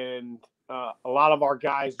 And a lot of our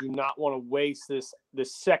guys do not want to waste this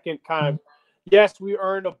second kind of. Yes, we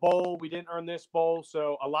earned a bowl. We didn't earn this bowl,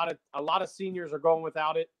 so a lot of seniors are going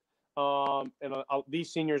without it. And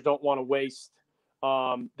these seniors don't want to waste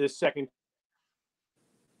this second.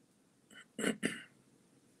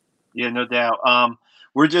 Yeah, no doubt.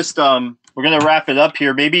 We're just we're gonna wrap it up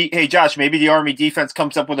here. Maybe, hey Josh, maybe the Army defense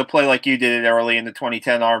comes up with a play like you did it early in the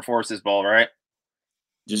 2010 Armed Forces Bowl, right?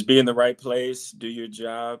 Just be in the right place, do your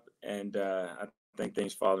job, and I think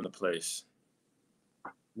things fall into place.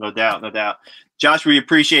 No doubt, no doubt. Josh, we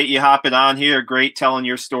appreciate you hopping on here. Great telling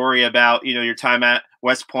your story about your time at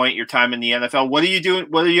West Point, your time in the NFL. What are you doing?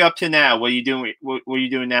 What are you up to now? What are you doing? What are you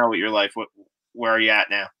doing now with your life? Where are you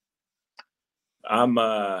at now?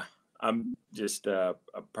 I'm just a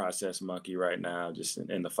process monkey right now, just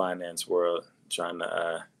in the finance world, trying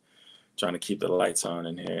to keep the lights on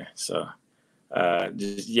in here. So.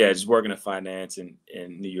 Just working in finance in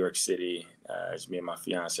New York City. It's me and my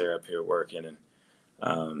fiance are up here working, and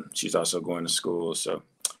she's also going to school. So,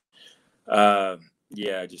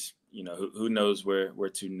 just who knows where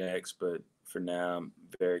to next. But for now, I'm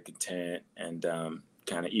very content and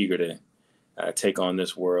kind of eager to take on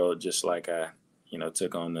this world, just like I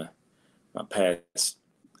took on my past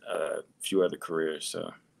few other careers.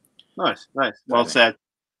 So nice. Well said.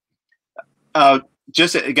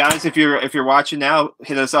 Just guys, if you're watching now,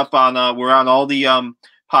 hit us up on we're on all the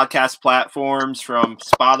podcast platforms from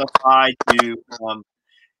Spotify to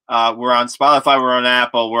we're on Spotify, we're on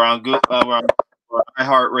Apple, we're on Google, we're on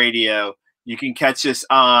iHeartRadio. You can catch us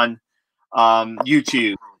on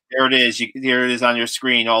YouTube. There it is. There it is on your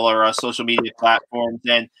screen. All our social media platforms,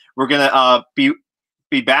 and we're gonna be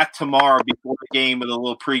back tomorrow before the game with a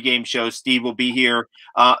little pregame show. Steve will be here.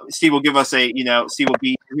 Steve will give us Steve will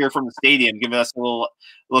be here from the stadium, giving us a little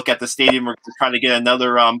look at the stadium. We're trying to get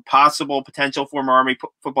another possible potential former Army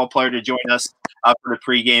football player to join us for the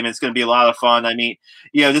pregame. It's going to be a lot of fun. I mean,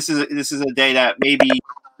 this is a day that maybe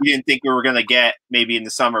we didn't think we were going to get maybe in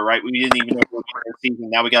the summer, right? We didn't even know we were going to the season.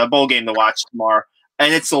 Now we got a bowl game to watch tomorrow.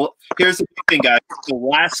 And here's the big thing, guys. It's the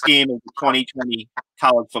last game of the 2020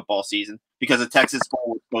 college football season because the Texas Bowl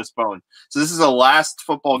was postponed. So this is the last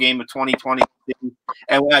football game of 2020,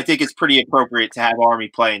 and I think it's pretty appropriate to have Army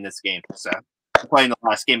play in this game. So playing the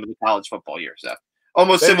last game of the college football year. So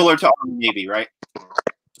almost similar to Army Navy, right?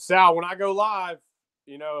 Sal, when I go live,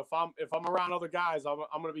 if I'm around other guys, I'm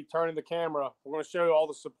going to be turning the camera. We're going to show you all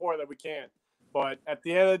the support that we can. But at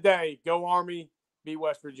the end of the day, go Army, beat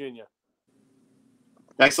West Virginia.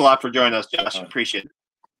 Thanks a lot for joining us, Josh. Appreciate it.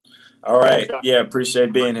 All right. Yeah,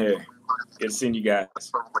 appreciate being here. Good seeing you guys.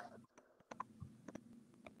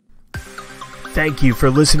 Thank you for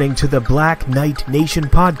listening to the Black Knight Nation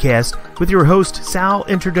podcast with your host, Sal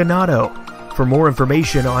Interdonato. For more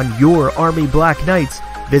information on your Army Black Knights,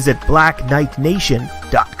 visit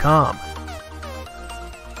blackknightnation.com.